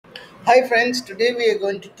Hi friends, today we are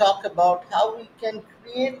going to talk about how we can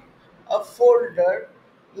create a folder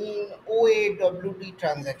in OAWD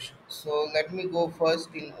transaction. So let me go first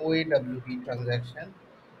in OAWD transaction.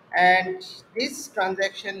 And this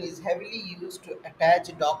transaction is heavily used to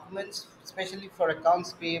attach documents, especially for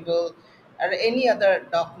accounts payable or any other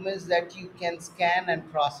documents that you can scan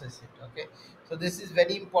and process it. Okay, so this is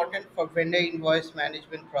very important for vendor invoice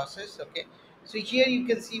management process. Okay, so here you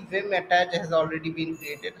can see VIM attach has already been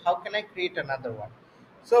created. How can I create another one?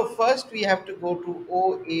 So first we have to go to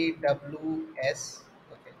OAWS.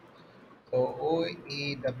 Okay, so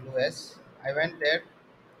OAWS. I went there,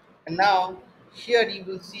 and now here you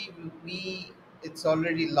will see we it's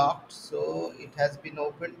already locked, so it has been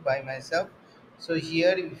opened by myself. So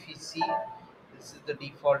here if you see, this is the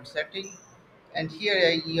default setting, and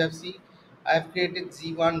here you have see I have created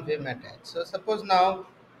Z1 Vim attach. So suppose now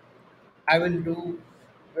I will do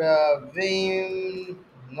Vim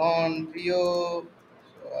non-PO.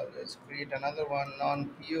 So let's create another one,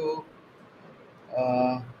 non-PO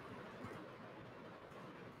uh,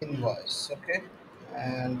 invoice. Okay,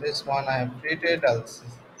 and this one I have created.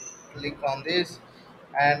 Click on this,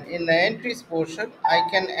 and in the entries portion I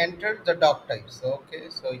can enter the doc types. Okay,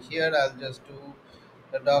 so here I'll just do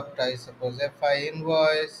the doc type. Suppose FI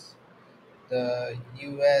invoice, the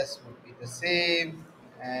US would be the same,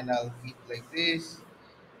 and I'll keep like this.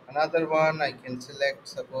 Another one I can select.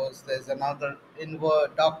 Suppose there's another invoice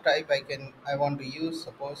doc type I want to use.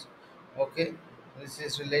 Suppose, okay, this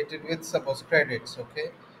is related with suppose credits.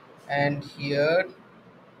 Okay, and here,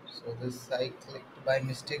 so this I clicked by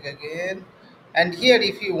mistake again, and here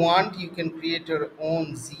if you want you can create your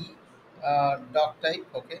own Z doc type.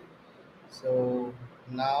 Okay, so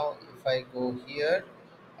now if I go here,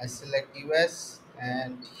 I select US,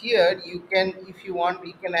 and here you can, if you want,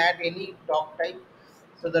 you can add any doc type.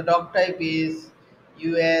 So the doc type is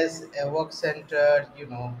US, a work center,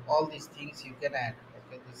 all these things you can add.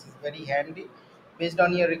 Okay, this is very handy. Based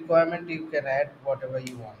on your requirement, you can add whatever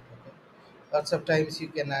you want. Okay, lots of times you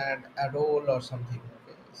can add a role or something.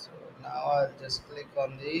 Okay, so now I'll just click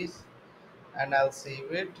on this and I'll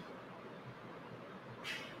save it.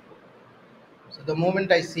 So the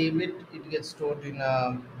moment I save it, it gets stored in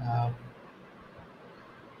a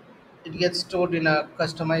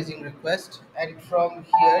customizing request, and from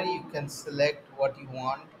here you can select what you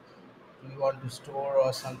want. You want to store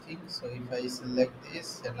or something. So if I select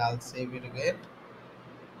this and I'll save it again,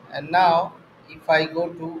 and now if I go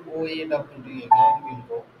to OAWD again, we'll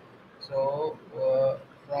go. So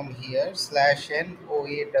from here /n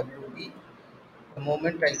OAWD. The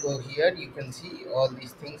moment I go here, you can see all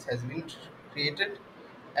these things has been created,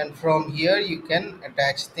 and from here you can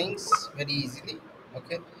attach things very easily.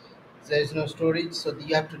 Okay, there is no storage, so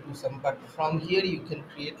you have to do some, but from here you can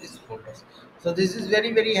create these photos. So this is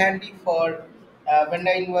very handy for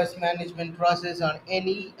vendor invoice management process or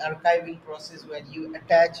any archiving process where you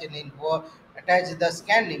attach the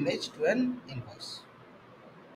scanned image to an invoice.